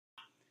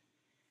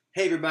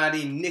Hey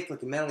everybody,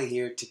 Licameli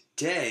here.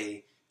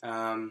 Today,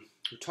 we're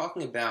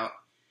talking about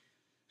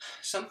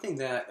something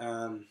that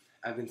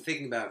I've been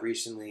thinking about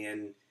recently,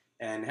 and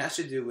it has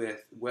to do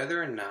with whether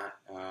or not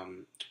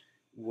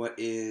what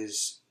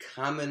is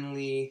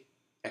commonly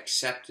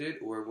accepted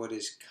or what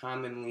is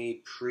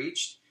commonly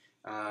preached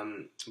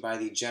by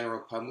the general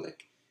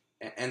public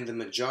and the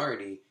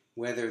majority,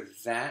 whether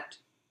that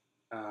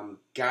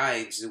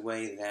guides the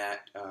way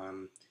that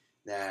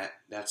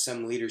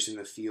some leaders in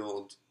the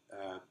field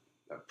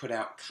put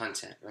out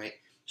content, right?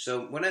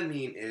 So what I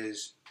mean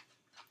is,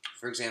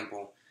 for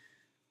example,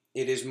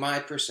 it is my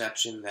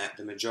perception that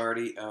the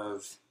majority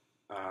of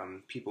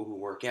people who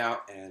work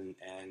out and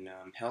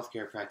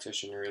healthcare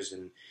practitioners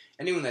and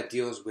anyone that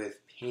deals with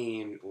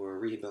pain or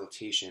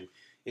rehabilitation,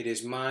 it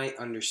is my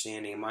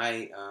understanding,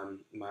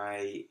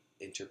 my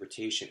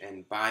interpretation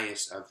and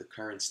bias of the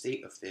current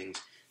state of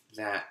things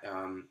that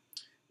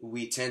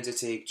we tend to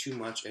take too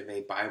much of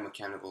a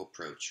biomechanical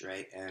approach,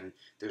 right? And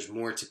there's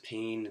more to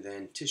pain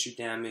than tissue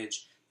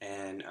damage,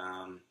 and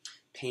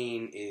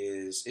pain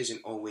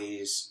isn't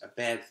always a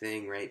bad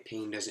thing, right?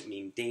 Pain doesn't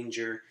mean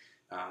danger,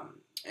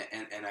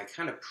 and I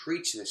kind of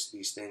preach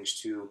these things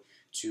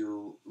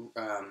to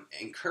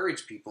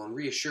encourage people and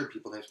reassure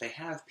people that if they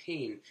have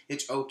pain,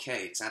 it's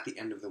okay. It's not the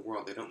end of the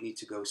world. They don't need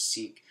to go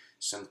seek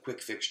some quick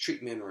fix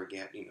treatment or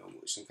get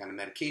some kind of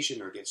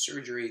medication or get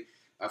surgery.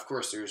 Of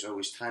course, there's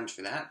always times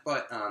for that,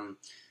 but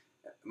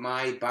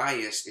my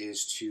bias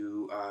is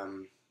to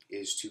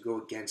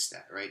go against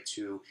that, right?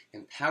 To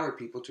empower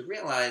people to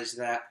realize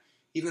that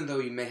even though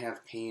you may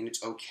have pain,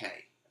 it's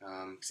okay.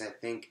 Because I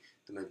think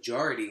the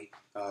majority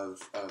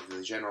of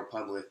the general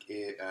public,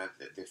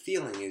 the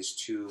feeling is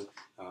to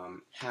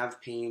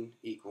have pain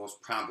equals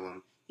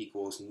problem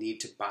equals need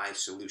to buy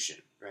solution,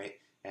 right?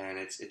 And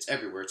it's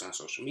everywhere. It's on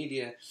social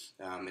media.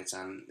 It's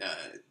on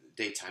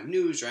daytime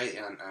news, right?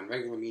 On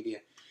regular media.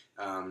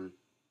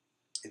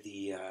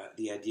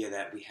 The idea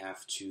that we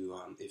have to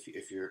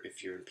if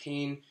you're in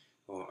pain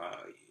or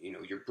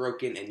you're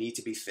broken and need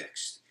to be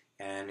fixed,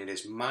 and it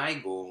is my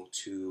goal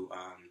to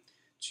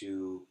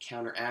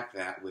counteract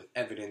that with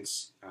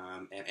evidence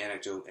and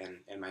anecdote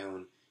and my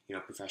own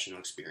professional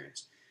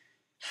experience.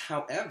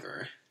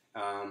 However,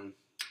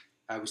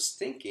 I was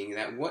thinking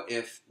that what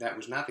if that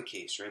was not the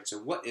case, right? So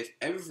what if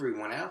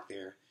everyone out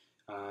there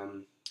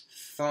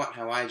thought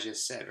how I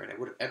just said, right?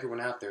 What if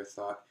everyone out there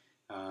thought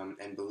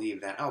and believe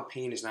that, oh,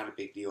 pain is not a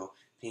big deal.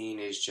 Pain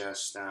is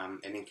just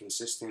an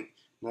inconsistent,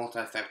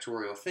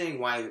 multifactorial thing.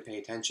 Why even pay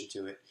attention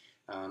to it?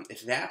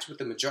 If that's what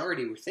the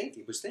majority was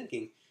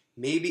thinking,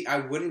 maybe I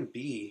wouldn't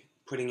be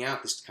putting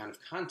out this kind of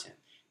content.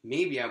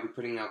 Maybe I would be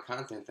putting out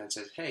content that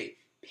says, hey,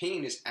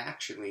 pain is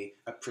actually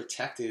a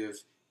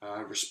protective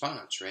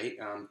response, right?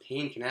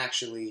 Pain can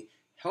actually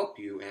help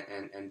you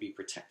and be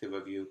protective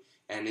of you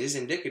and is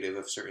indicative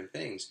of certain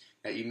things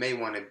that you may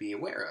want to be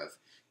aware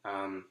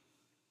of.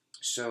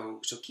 So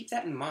keep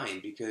that in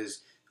mind,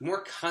 because the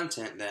more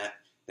content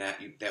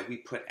that we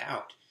put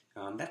out,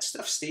 that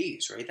stuff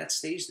stays, right? That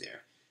stays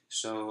there.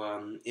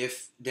 So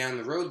if down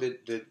the road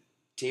the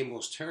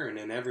tables turn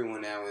and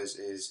everyone now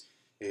is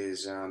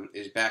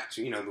back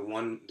to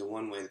the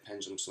one way the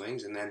pendulum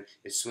swings, and then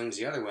it swings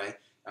the other way,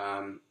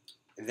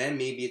 then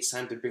maybe it's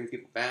time to bring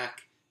people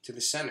back to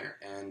the center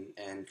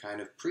and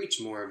kind of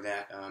preach more of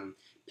that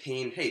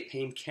pain. Hey,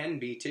 pain can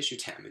be tissue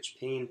damage.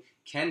 Pain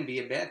can be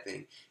a bad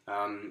thing.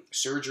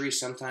 Surgery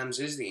sometimes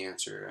is the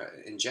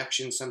answer.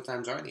 Injections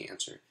sometimes are the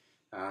answer.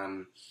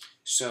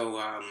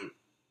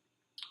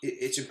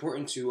 It's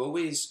important to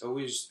always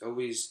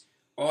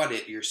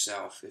audit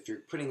yourself if you're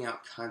putting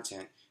out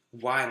content.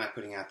 Why am I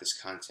putting out this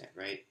content,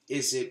 right?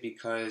 Is it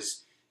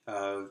because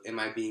am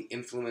I being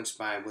influenced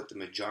by what the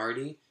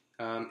majority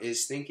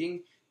is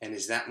thinking, and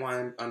is that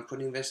why I'm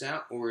putting this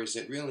out, or is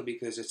it really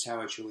because it's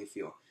how I truly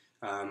feel?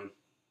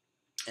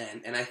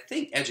 And I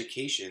think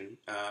education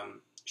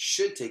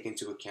should take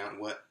into account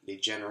what the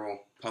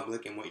general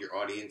public and what your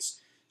audience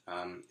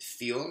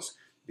feels,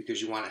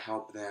 because you want to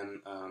help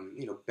them,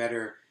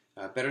 better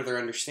their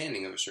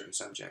understanding of a certain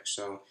subject.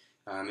 So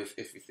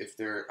if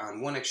they're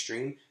on one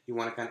extreme, you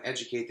want to kind of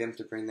educate them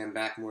to bring them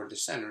back more to the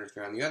center. If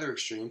they're on the other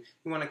extreme,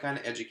 you want to kind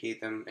of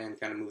educate them and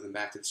kind of move them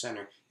back to the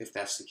center, if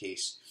that's the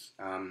case.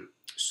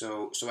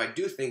 So I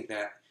do think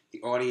that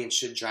the audience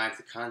should drive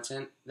the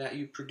content that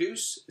you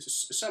produce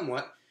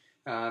somewhat.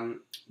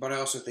 But I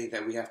also think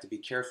that we have to be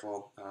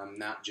careful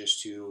not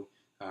just to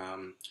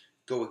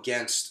go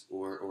against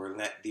or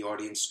let the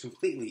audience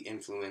completely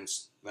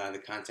influence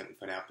the content we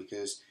put out,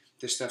 because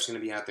this stuff's going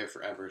to be out there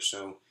forever.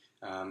 So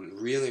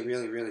really,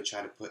 really, really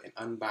try to put an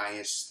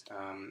unbiased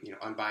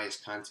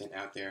content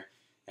out there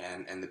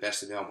and the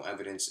best available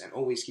evidence, and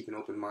always keep an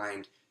open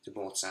mind to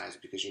both sides,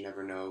 because you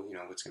never know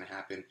what's going to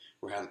happen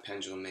or how the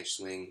pendulum may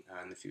swing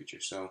in the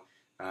future. So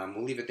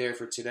we'll leave it there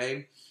for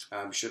today.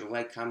 Be sure to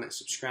like, comment,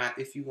 subscribe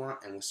if you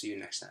want, and we'll see you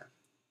next time.